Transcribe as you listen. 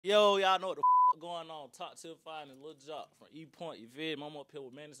Yo, y'all know what the going on. Top Tier 5 and Lil JOC from E Point, you feel me? I'm up here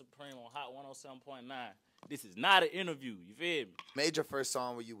with Manni Supreme on Hot 107.9. This is not an interview, you feel me? Made your first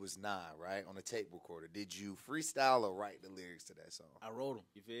song when you was 9, right? On a tape recorder. Did you freestyle or write the lyrics to that song? I wrote them,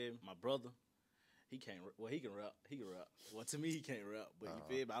 you feel me? My brother, he can't, well, he can rap. Well, to me, he can't rap, but you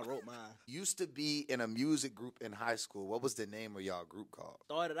feel me? I wrote mine. Used to be in a music group in high school. What was the name of y'all group called?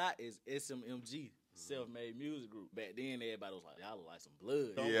 Started out as SMMG. Self-made music group. Back then, everybody was like, y'all look like some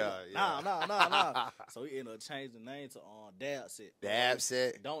blood. Yeah. Nah. So we ended up changing the name to Dab Set. Dab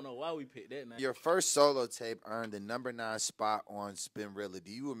Set. Don't know why we picked that name. Your first solo tape earned the #9 spot on Spinrilla.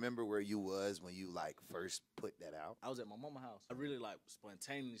 Do you remember where you was when you like first put that out? I was at my mama's house. I really like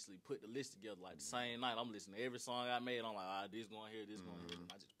spontaneously put the list together like the same night. I'm listening to every song I made. I'm like, all right, this going here, this going here.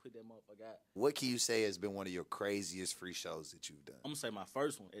 I just put that motherfucker out. What can you say has been one of your craziest free shows that you've done? I'm gonna say my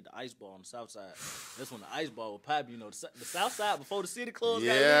first one at the Ice Bar on the South Side. That's when the Ice Bar was popping, you know, the South Side before the city clubs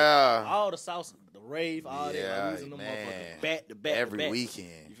got lit. All the South, the rave, all that. Like, using them motherfuckers back to back every to back.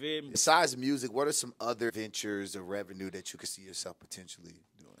 weekend. You feel me? Besides music, what are some other ventures of revenue that you could see yourself potentially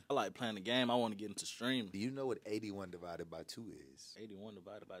doing? I like playing the game. I want to get into streaming. Do you know what 81 divided by 2 is? 81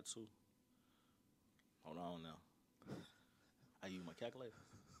 divided by 2. Hold on now. I use my calculator.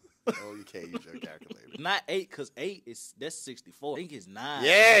 Oh, you can't use your calculator. Not 8, because 8 that's 64. I think it's 9.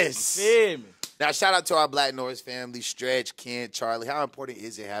 Yes. You feel me? Now, shout out to our Black Noise family, Stretch, Kent, Charlie. How important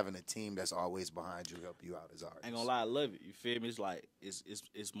is it having a team that's always behind you, help you out as artists? I ain't gonna lie, I love it. You feel me? It's like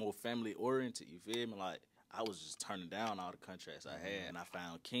it's more family oriented. You feel me? Like I was just turning down all the contracts I had, and I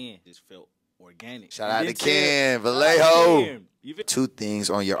found Ken. Just felt organic. Shout out to Ken Vallejo. 2 2 things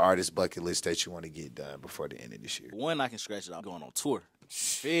on your artist bucket list that you want to get done before the end of this year. One, I can scratch it out. Going on tour.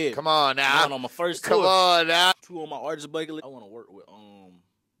 Come on now. Going on my first tour. Come on now. 2 on my artist bucket list. I want to work with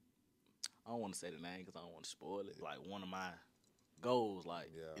I don't want to say the name because I don't want to spoil it. Like one of my goals. Like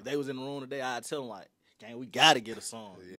if they was in the room today, I'd tell them like, gang, we gotta get a song.